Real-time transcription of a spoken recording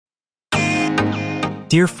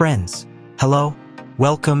Dear friends, hello,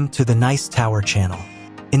 welcome to the Nice Tower channel.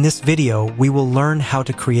 In this video, we will learn how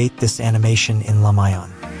to create this animation in Lumion.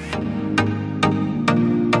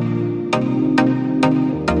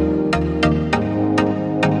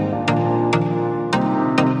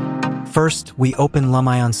 First, we open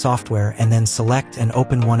Lumion software and then select and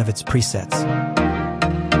open one of its presets.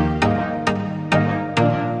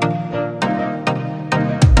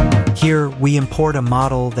 Here, we import a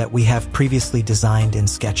model that we have previously designed in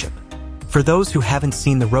SketchUp. For those who haven't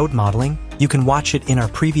seen the road modeling, you can watch it in our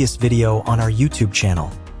previous video on our YouTube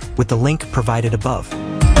channel, with the link provided above.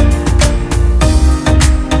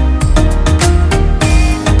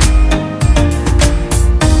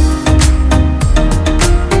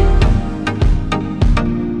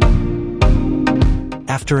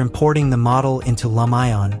 After importing the model into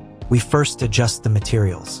Lumion, we first adjust the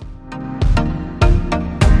materials.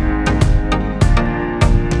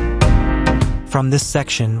 From this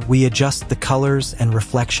section, we adjust the colors and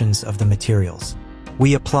reflections of the materials.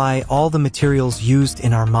 We apply all the materials used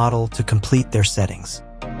in our model to complete their settings.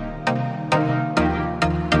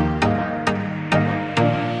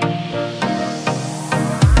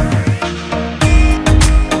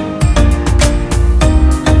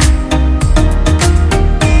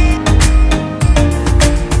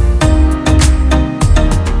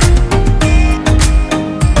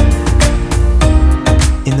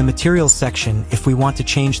 In the materials section, if we want to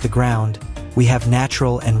change the ground, we have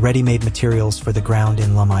natural and ready-made materials for the ground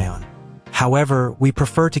in Lumion. However, we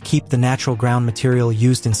prefer to keep the natural ground material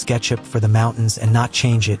used in SketchUp for the mountains and not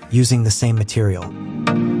change it using the same material.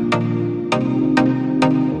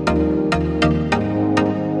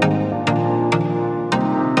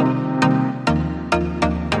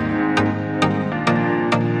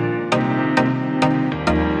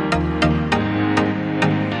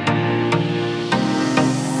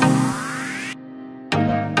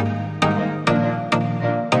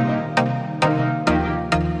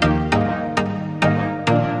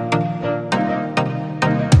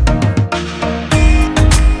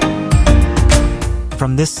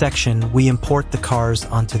 From this section, we import the cars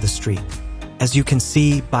onto the street. As you can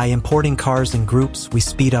see, by importing cars in groups, we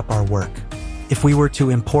speed up our work. If we were to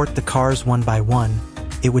import the cars one by one,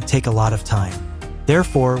 it would take a lot of time.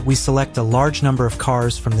 Therefore, we select a large number of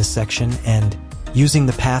cars from this section and, using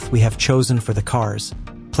the path we have chosen for the cars,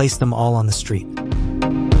 place them all on the street.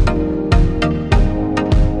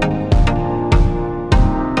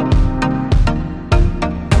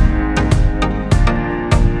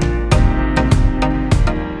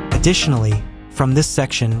 Additionally, from this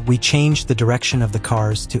section, we change the direction of the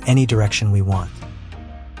cars to any direction we want.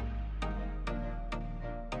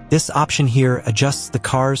 This option here adjusts the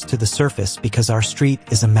cars to the surface because our street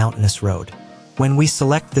is a mountainous road. When we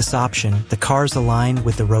select this option, the cars align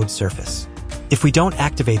with the road surface. If we don't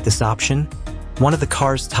activate this option, one of the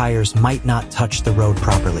car's tires might not touch the road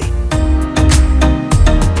properly.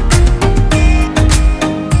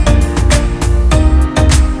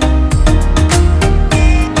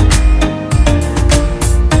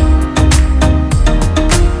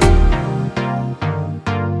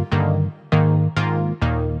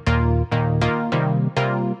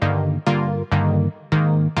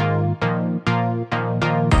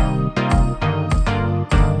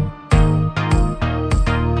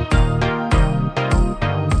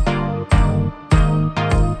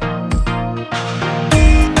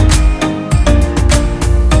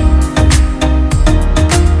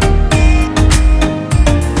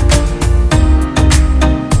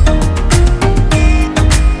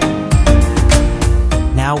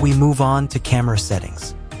 Now we move on to camera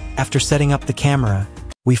settings. After setting up the camera,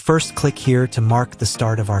 we first click here to mark the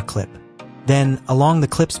start of our clip. Then, along the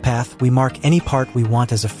clip's path, we mark any part we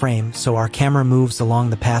want as a frame so our camera moves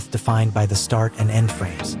along the path defined by the start and end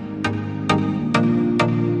frames.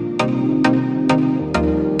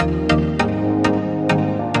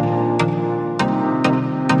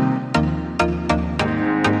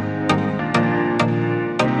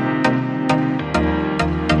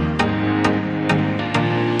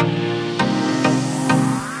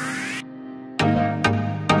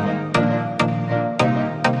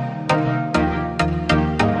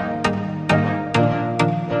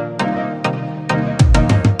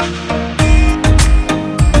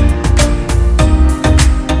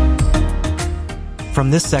 From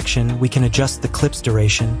this section, we can adjust the clip's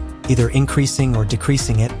duration, either increasing or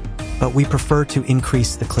decreasing it, but we prefer to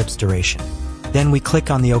increase the clip's duration. Then we click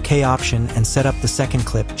on the OK option and set up the second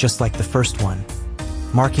clip just like the first one,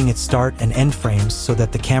 marking its start and end frames so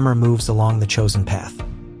that the camera moves along the chosen path.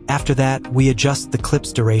 After that, we adjust the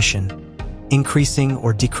clip's duration, increasing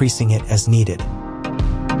or decreasing it as needed.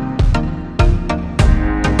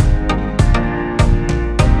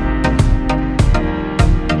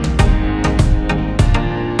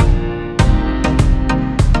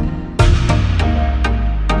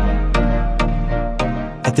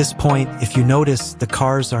 this point, if you notice, the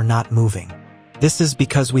cars are not moving. This is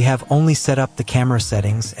because we have only set up the camera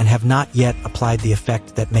settings and have not yet applied the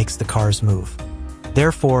effect that makes the cars move.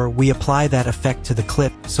 Therefore, we apply that effect to the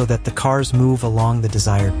clip so that the cars move along the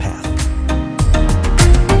desired path.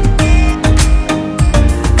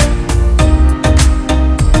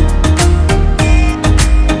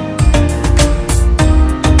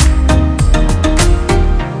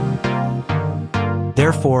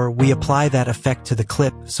 Therefore, we apply that effect to the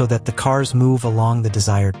clip so that the cars move along the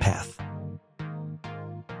desired path.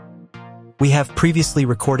 We have previously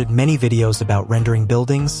recorded many videos about rendering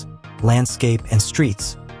buildings, landscape, and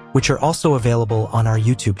streets, which are also available on our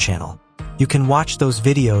YouTube channel. You can watch those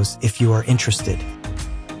videos if you are interested.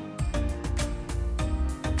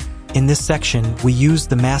 In this section, we use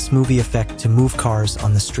the mass movie effect to move cars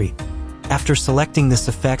on the street. After selecting this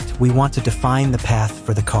effect, we want to define the path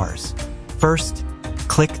for the cars. First,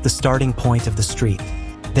 click the starting point of the street.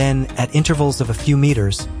 Then, at intervals of a few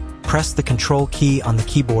meters, press the Control key on the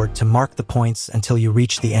keyboard to mark the points until you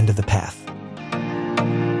reach the end of the path.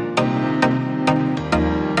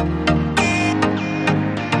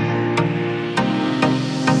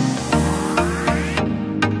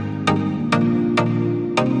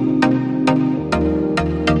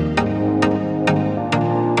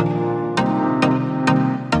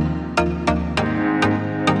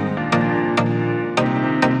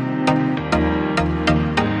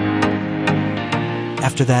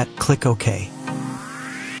 After that, click OK.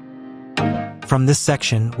 From this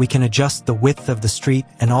section, we can adjust the width of the street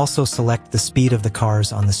and also select the speed of the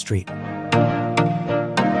cars on the street.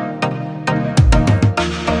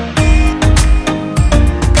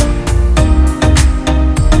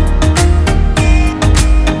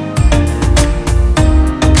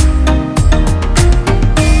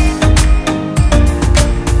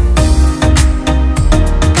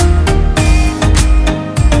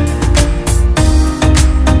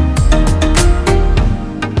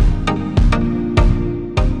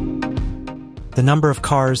 The number of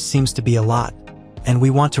cars seems to be a lot, and we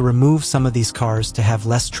want to remove some of these cars to have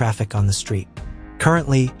less traffic on the street.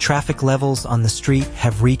 Currently, traffic levels on the street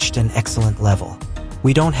have reached an excellent level.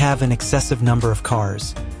 We don't have an excessive number of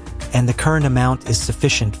cars, and the current amount is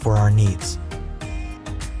sufficient for our needs.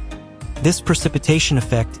 This precipitation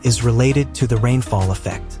effect is related to the rainfall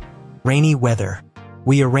effect. Rainy weather.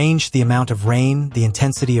 We arrange the amount of rain, the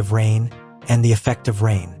intensity of rain, and the effect of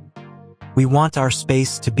rain. We want our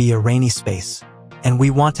space to be a rainy space, and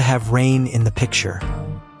we want to have rain in the picture.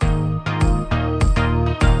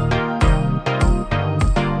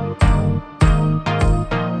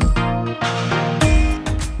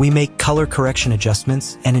 We make color correction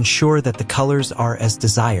adjustments and ensure that the colors are as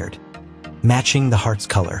desired, matching the heart's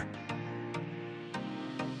color.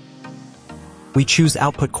 We choose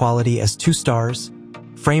output quality as 2 stars,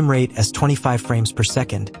 frame rate as 25 frames per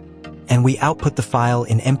second, and we output the file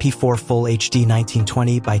in MP4 Full HD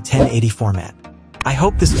 1920 by 1080 format. I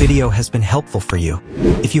hope this video has been helpful for you.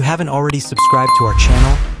 If you haven't already subscribed to our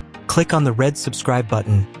channel, click on the red subscribe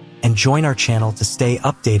button and join our channel to stay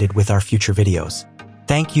updated with our future videos.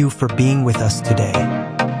 Thank you for being with us today.